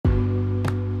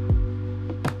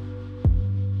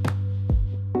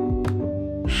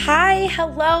Hi,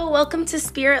 hello, welcome to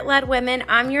Spirit Led Women.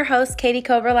 I'm your host, Katie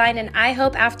Coberline, and I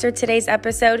hope after today's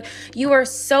episode, you are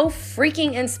so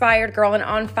freaking inspired, girl, and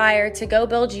on fire to go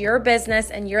build your business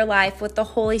and your life with the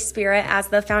Holy Spirit as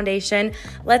the foundation.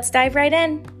 Let's dive right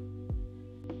in.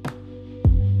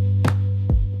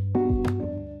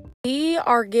 We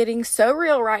are getting so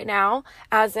real right now,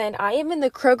 as in I am in the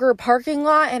Kroger parking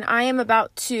lot and I am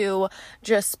about to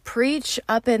just preach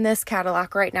up in this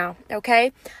Cadillac right now,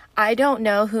 okay? I don't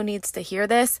know who needs to hear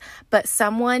this, but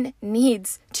someone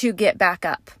needs to get back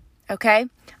up, okay?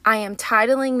 I am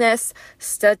titling this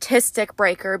Statistic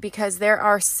Breaker because there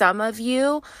are some of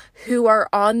you who are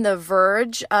on the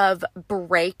verge of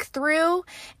breakthrough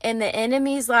and the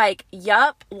enemy's like,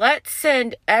 yup, let's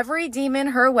send every demon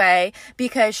her way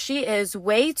because she is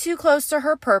way too close to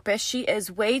her purpose. She is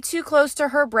way too close to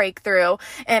her breakthrough.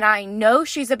 And I know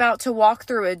she's about to walk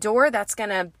through a door that's going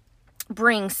to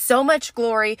bring so much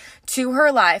glory to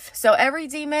her life. So every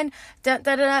demon, get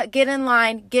in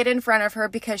line, get in front of her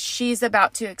because she's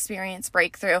about to experience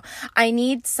breakthrough. I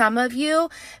need some of you,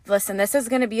 listen, this is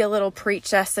going to be a little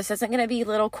preach test. This isn't going to be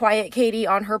little quiet Katie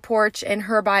on her porch in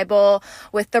her Bible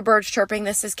with the birds chirping.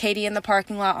 This is Katie in the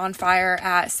parking lot on fire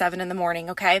at 7 a.m,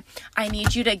 okay? I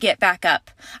need you to get back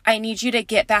up. I need you to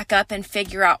get back up and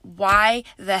figure out why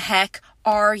the heck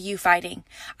are you fighting?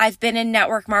 I've been in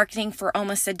network marketing for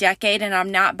almost a decade and I'm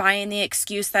not buying the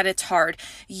excuse that it's hard.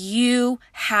 You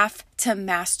have to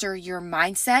master your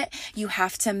mindset. You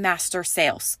have to master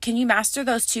sales. Can you master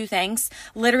those two things?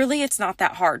 Literally, it's not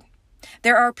that hard.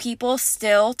 There are people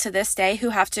still to this day who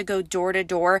have to go door to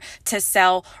door to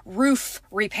sell roof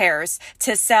repairs,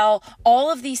 to sell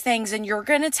all of these things. And you're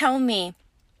going to tell me,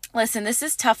 listen, this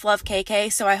is tough love,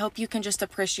 KK, so I hope you can just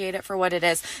appreciate it for what it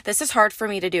is. This is hard for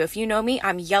me to do. If you know me,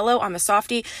 I'm yellow, I'm a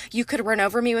softie. You could run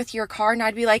over me with your car and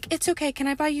I'd be like, it's okay, can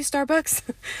I buy you Starbucks?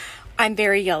 I'm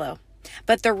very yellow.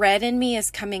 But the red in me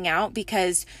is coming out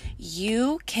because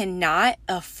you cannot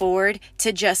afford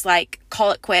to just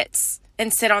call it quits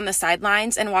and sit on the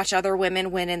sidelines and watch other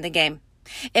women win in the game.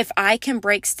 If I can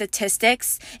break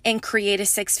statistics and create a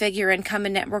 6-figure income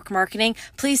in network marketing,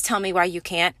 please tell me why you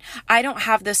can't. I don't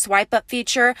have the swipe up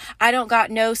feature. I don't got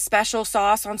no special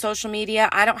sauce on social media.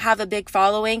 I don't have a big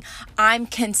following. I'm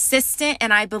consistent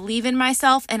and I believe in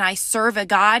myself and I serve a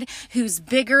God who's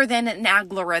bigger than an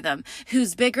algorithm,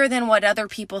 who's bigger than what other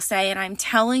people say. And I'm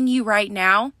telling you right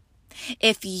now,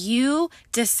 if you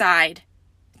decide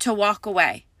to walk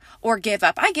away, or give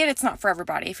up. I get it's not for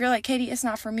everybody. If you're like, Katie, it's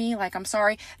not for me, I'm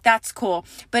sorry, that's cool.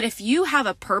 But if you have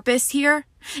a purpose here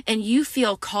and you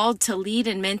feel called to lead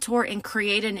and mentor and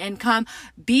create an income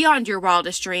beyond your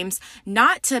wildest dreams,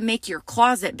 not to make your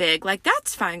closet big,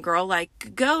 that's fine, girl.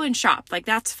 Go and shop.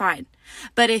 That's fine.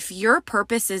 But if your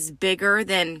purpose is bigger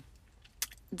than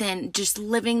just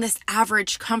living this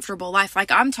average, comfortable life.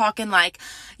 I'm talking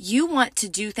you want to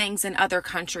do things in other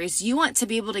countries. You want to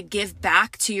be able to give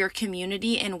back to your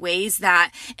community in ways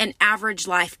that an average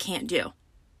life can't do.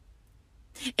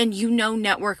 And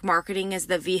network marketing is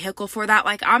the vehicle for that.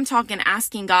 I'm talking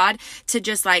asking God to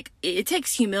just it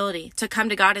takes humility to come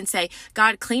to God and say,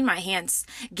 God, clean my hands.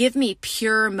 Give me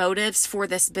pure motives for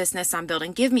this business I'm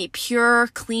building. Give me pure,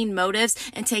 clean motives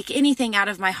and take anything out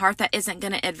of my heart that isn't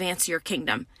going to advance your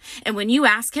kingdom. And when you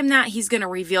ask him that, he's going to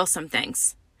reveal some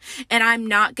things. And I'm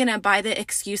not going to buy the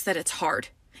excuse that it's hard.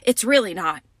 It's really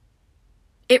not.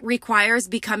 It requires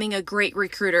becoming a great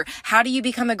recruiter. How do you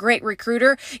become a great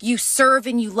recruiter? You serve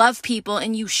and you love people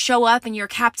and you show up and you're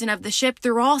captain of the ship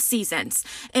through all seasons.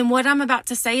 And what I'm about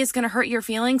to say is going to hurt your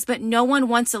feelings, but no one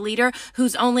wants a leader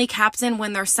who's only captain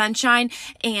when there's sunshine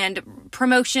and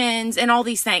promotions and all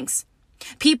these things.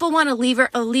 People want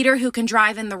a leader who can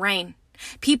drive in the rain.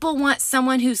 People want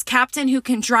someone who's captain who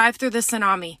can drive through the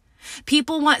tsunami.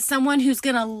 People want someone who's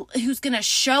gonna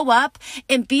show up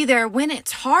and be there when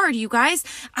it's hard, you guys.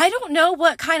 I don't know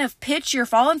what kind of pitch you're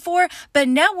falling for, but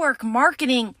network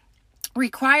marketing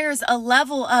requires a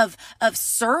level of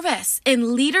service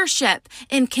and leadership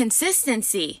and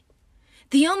consistency.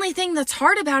 The only thing that's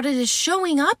hard about it is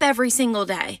showing up every single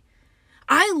day.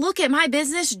 I look at my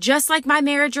business just like my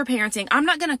marriage or parenting. I'm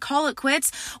not going to call it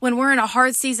quits when we're in a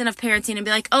hard season of parenting and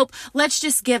be like, oh, let's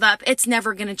just give up. It's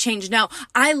never going to change. No,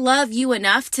 I love you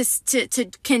enough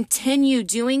to continue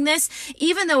doing this,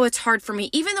 even though it's hard for me,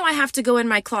 even though I have to go in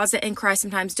my closet and cry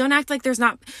sometimes. Don't act like there's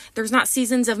not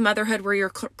seasons of motherhood where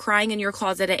you're crying in your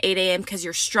closet at 8 a.m. because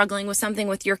you're struggling with something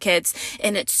with your kids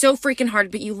and it's so freaking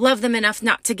hard, but you love them enough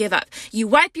not to give up. You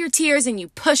wipe your tears and you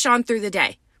push on through the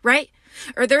day, right?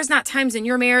 Or there's not times in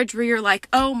your marriage where you're like,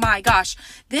 oh my gosh,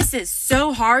 this is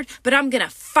so hard, but I'm going to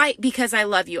fight because I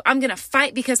love you. I'm going to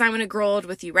fight because I'm going to grow old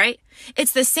with you, right?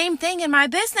 It's the same thing in my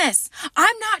business.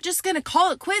 I'm not just going to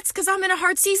call it quits because I'm in a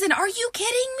hard season. Are you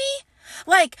kidding me?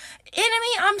 Like,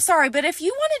 enemy, I'm sorry, but if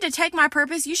you wanted to take my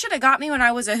purpose, you should have got me when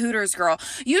I was a Hooters girl.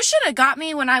 You should have got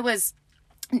me when I was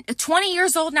 20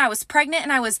 years old and I was pregnant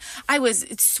and I was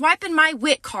swiping my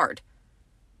WIC card.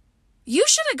 You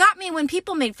should have got me when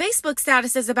people made Facebook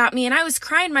statuses about me and I was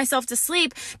crying myself to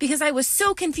sleep because I was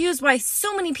so confused why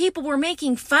so many people were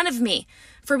making fun of me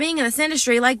for being in this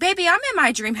industry. Like, baby, I'm in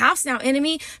my dream house now,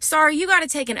 enemy. Sorry, you got to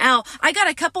take an L. I got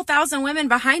a couple thousand women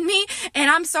behind me and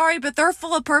I'm sorry, but they're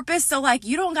full of purpose. So like,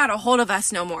 you don't got a hold of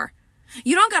us no more.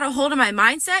 You don't got a hold of my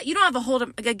mindset. You don't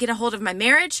have get a hold of my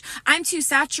marriage. I'm too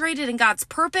saturated in God's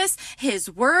purpose, his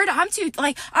word. I'm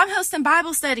hosting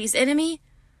Bible studies, enemy.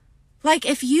 Like,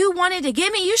 if you wanted to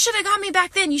get me, you should have got me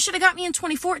back then. You should have got me in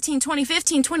 2014,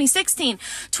 2015, 2016,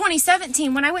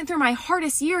 2017, when I went through my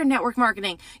hardest year in network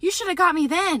marketing. You should have got me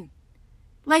then.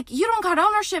 Like, you don't got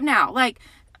ownership now. Like,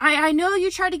 I know you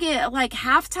tried to get, like,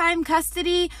 half-time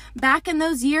custody back in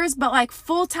those years, but, like,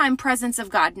 full-time presence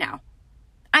of God now.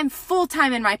 I'm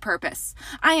full-time in my purpose.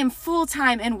 I am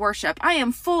full-time in worship. I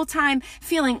am full-time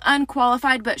feeling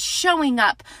unqualified, but showing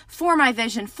up for my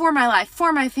vision, for my life,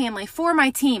 for my family, for my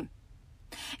team.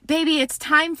 Baby, it's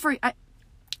time for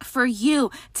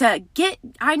you to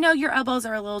I know your elbows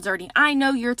are a little dirty. I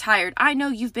know you're tired. I know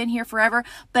you've been here forever,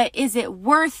 but is it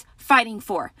worth fighting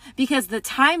for? Because the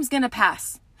time's going to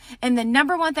pass. And the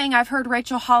number one thing I've heard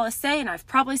Rachel Hollis say, and I've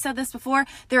probably said this before,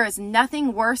 there is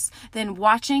nothing worse than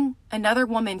watching another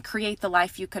woman create the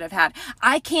life you could have had.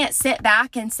 I can't sit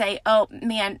back and say, oh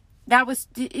man,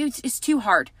 it's too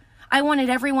hard. I wanted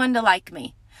everyone to like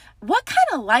me. What kind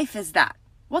of life is that?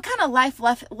 What kind of life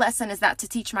lesson is that to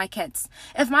teach my kids?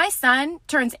 If my son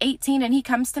turns 18 and he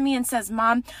comes to me and says,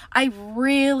 Mom, I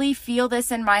really feel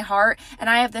this in my heart and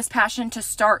I have this passion to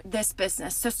start this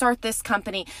business, to start this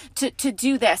company, to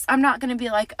do this. I'm not going to be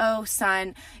like, oh,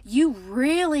 son, you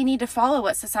really need to follow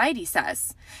what society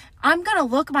says. I'm going to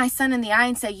look my son in the eye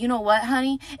and say, you know what,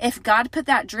 honey? If God put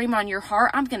that dream on your heart,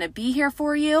 I'm going to be here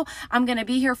for you. I'm going to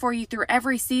be here for you through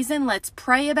every season. Let's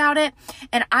pray about it.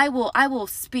 And I will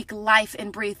speak life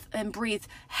and breathe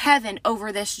heaven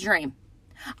over this dream.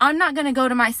 I'm not going to go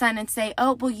to my son and say,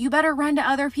 oh, well, you better run to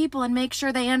other people and make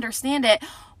sure they understand it.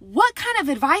 What kind of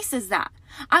advice is that?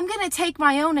 I'm going to take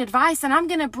my own advice and I'm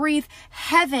going to breathe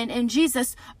heaven and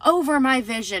Jesus over my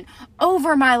vision,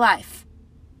 over my life.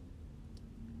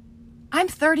 I'm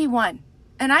 31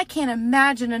 and I can't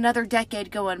imagine another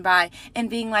decade going by and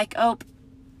being like, oh,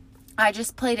 I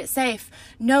just played it safe.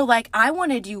 No, like I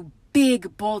want to do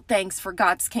big, bold things for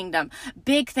God's kingdom.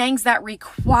 Big things that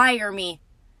require me.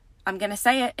 I'm going to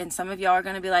say it and some of y'all are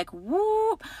going to be like,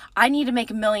 whoop, I need to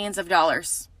make millions of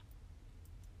dollars.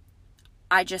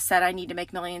 I just said I need to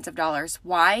make millions of dollars.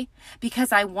 Why?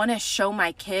 Because I want to show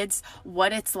my kids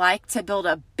what it's like to build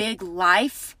a big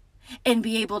life and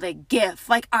be able to give.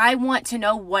 Like, I want to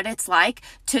know what it's like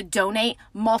to donate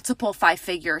multiple 5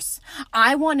 figures.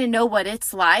 I want to know what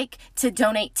it's like to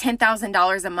donate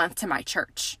 $10,000 a month to my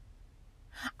church.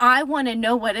 I want to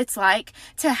know what it's like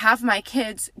to have my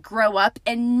kids grow up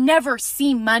and never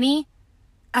see money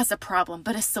as a problem,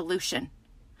 but a solution.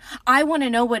 I want to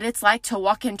know what it's like to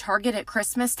walk in Target at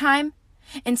Christmas time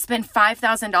and spend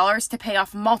 $5,000 to pay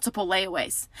off multiple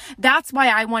layaways. That's why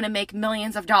I want to make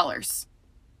millions of dollars.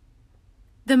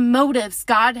 The motives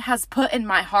God has put in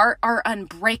my heart are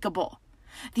unbreakable.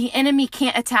 The enemy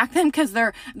can't attack them because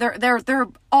they're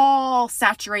all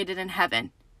saturated in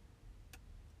heaven.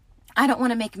 I don't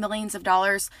want to make millions of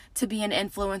dollars to be an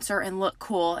influencer and look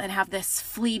cool and have this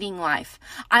fleeting life.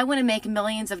 I want to make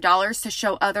millions of dollars to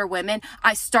show other women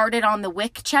I started on the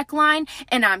WIC check line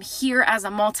and I'm here as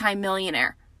a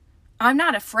multimillionaire. I'm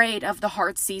not afraid of the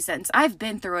hard seasons. I've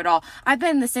been through it all. I've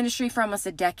been in this industry for almost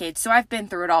a decade, so I've been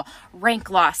through it all.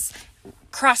 Rank loss,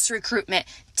 cross recruitment,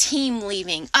 team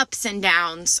leaving, ups and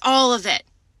downs, all of it.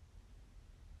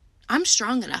 I'm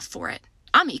strong enough for it.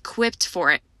 I'm equipped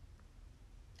for it.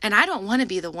 And I don't want to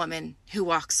be the woman who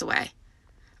walks away.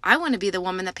 I want to be the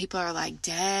woman that people are like,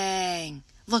 dang,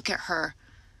 look at her.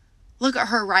 Look at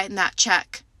her writing that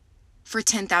check for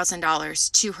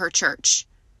 $10,000 to her church.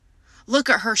 Look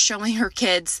at her showing her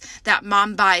kids that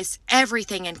mom buys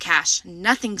everything in cash.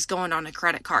 Nothing's going on a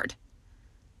credit card.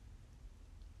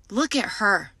 Look at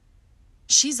her.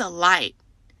 She's a light.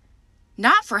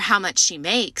 Not for how much she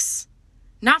makes.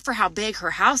 Not for how big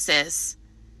her house is.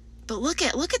 But look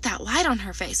at that light on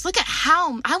her face. Look at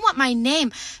how I want my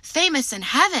name famous in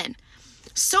heaven.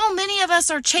 So many of us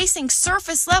are chasing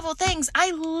surface level things.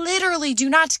 I literally do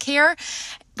not care.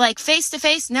 Like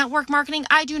face-to-face network marketing,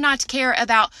 I do not care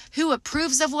about who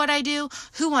approves of what I do,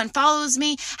 who unfollows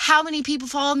me, how many people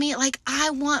follow me. Like,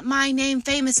 I want my name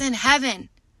famous in heaven.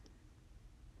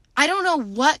 I don't know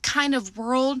what kind of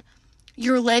world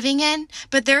you're living in,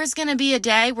 but there's going to be a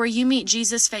day where you meet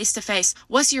Jesus face-to-face.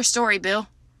 What's your story, boo?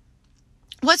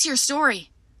 What's your story?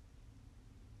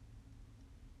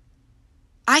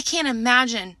 I can't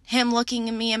imagine him looking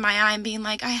at me in my eye and being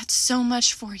like, I had so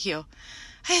much for you.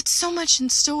 I had so much in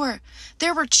store.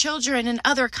 There were children in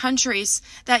other countries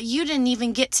that you didn't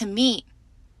even get to meet.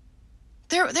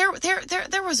 There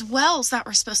was wells that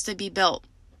were supposed to be built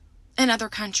in other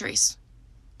countries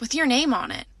with your name on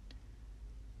it.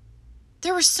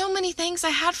 There were so many things I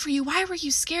had for you. Why were you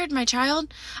scared, my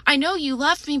child? I know you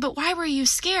loved me, but why were you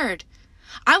scared?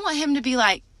 I want him to be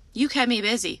like, you kept me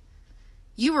busy.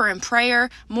 You were in prayer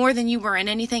more than you were in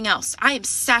anything else. I am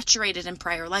saturated in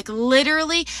prayer. Like,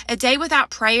 literally, a day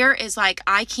without prayer is like,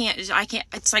 I can't,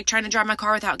 it's like trying to drive my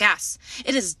car without gas.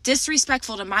 It is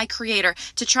disrespectful to my Creator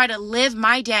to try to live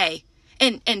my day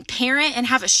and parent and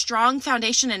have a strong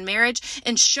foundation in marriage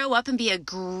and show up and be a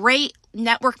great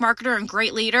network marketer and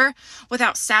great leader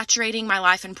without saturating my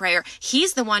life in prayer.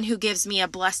 He's the one who gives me a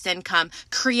blessed income,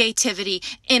 creativity,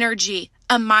 energy,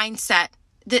 a mindset.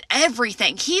 That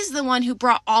everything. He's the one who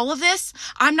brought all of this.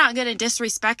 I'm not going to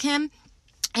disrespect him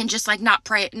and just like not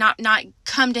pray, not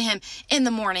come to him in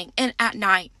the morning and at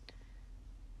night.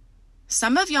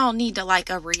 Some of y'all need to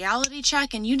like a reality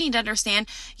check, and you need to understand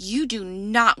you do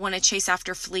not want to chase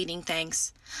after fleeting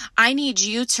things. I need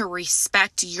you to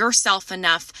respect yourself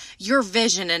enough, your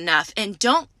vision enough, and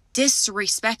don't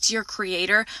disrespect your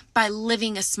Creator by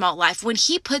living a small life. When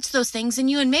he puts those things in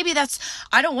you, and maybe that's,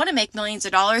 I don't want to make millions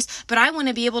of dollars, but I want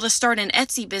to be able to start an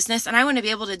Etsy business and I want to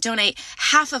be able to donate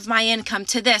half of my income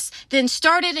to this, then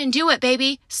start it and do it,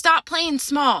 baby. Stop playing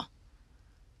small.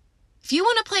 If you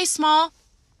want to play small,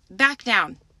 back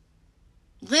down.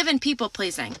 Live in people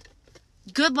pleasing.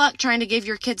 Good luck trying to give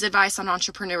your kids advice on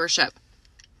entrepreneurship.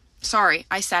 Sorry,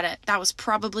 I said it. That was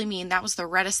probably mean. That was the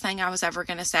reddest thing I was ever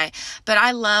going to say. But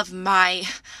I love my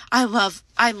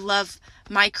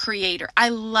Creator. I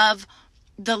love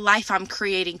the life I'm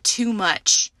creating too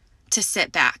much to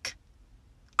sit back.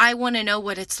 I want to know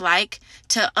what it's like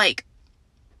to I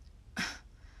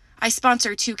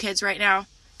sponsor 2 kids right now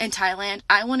in Thailand.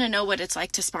 I want to know what it's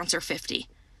like to sponsor 50.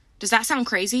 Does that sound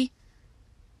crazy?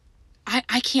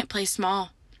 I can't play small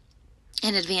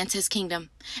and advance his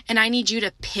kingdom. And I need you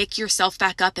to pick yourself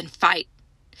back up and fight.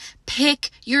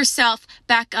 Pick yourself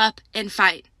back up and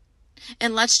fight.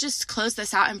 And let's just close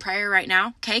this out in prayer right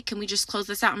now. Okay, can we just close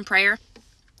this out in prayer?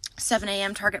 7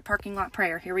 a.m. Target parking lot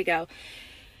prayer. Here we go.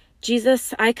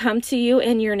 Jesus, I come to you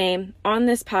in your name on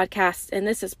this podcast, and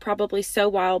this is probably so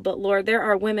wild, but Lord, there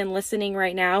are women listening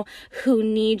right now who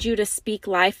need you to speak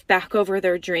life back over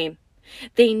their dream.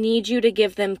 They need you to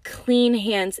give them clean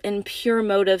hands and pure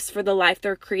motives for the life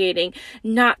they're creating,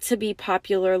 not to be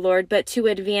popular, Lord, but to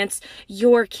advance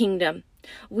your kingdom.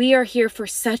 We are here for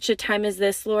such a time as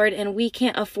this, Lord, and we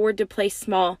can't afford to play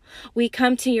small. We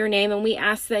come to your name and we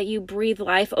ask that you breathe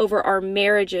life over our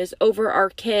marriages, over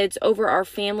our kids, over our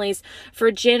families for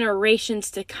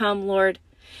generations to come, Lord.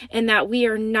 And that we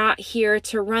are not here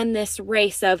to run this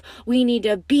race of we need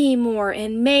to be more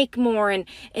and make more and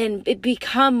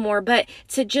become more, but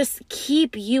to just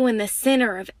keep you in the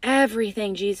center of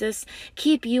everything, Jesus.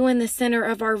 Keep you in the center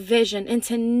of our vision, and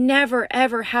to never,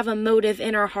 ever have a motive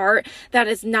in our heart that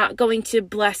is not going to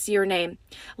bless your name.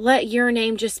 Let your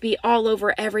name just be all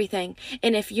over everything.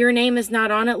 And if your name is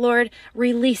not on it, Lord,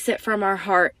 release it from our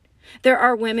heart. There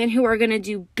are women who are going to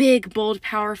do big, bold,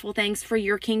 powerful things for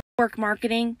your kingdom. Network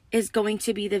marketing is going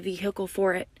to be the vehicle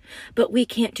for it. But we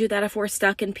can't do that if we're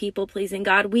stuck in people pleasing,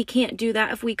 God. We can't do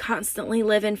that if we constantly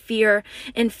live in fear.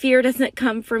 And fear doesn't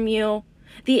come from you.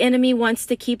 The enemy wants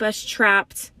to keep us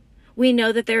trapped. We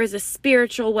know that there is a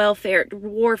spiritual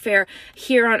warfare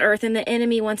here on earth, and the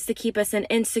enemy wants to keep us in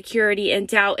insecurity and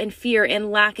doubt and fear and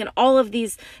lack and all of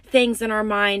these things in our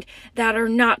mind that are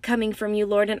not coming from you,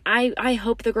 Lord. And I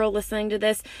hope the girl listening to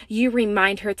this, you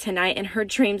remind her tonight in her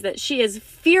dreams that she is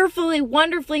fearfully,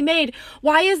 wonderfully made.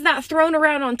 Why is that thrown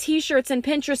around on t-shirts and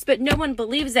Pinterest, but no one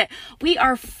believes it? We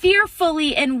are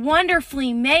fearfully and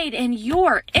wonderfully made in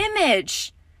your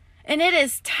image. And it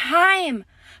is time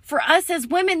for us as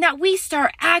women that we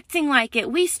start acting like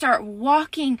it. We start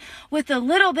walking with a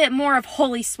little bit more of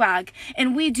holy swag,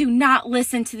 and we do not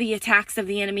listen to the attacks of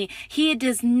the enemy. He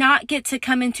does not get to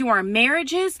come into our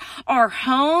marriages, our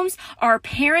homes, our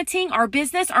parenting, our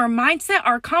business, our mindset,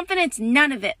 our confidence,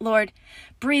 none of it, Lord.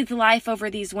 Breathe life over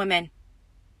these women.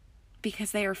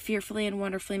 because they are fearfully and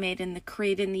wonderfully made and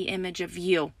created in the image of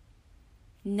you.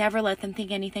 Never let them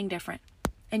think anything different.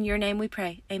 In your name we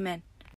pray. Amen.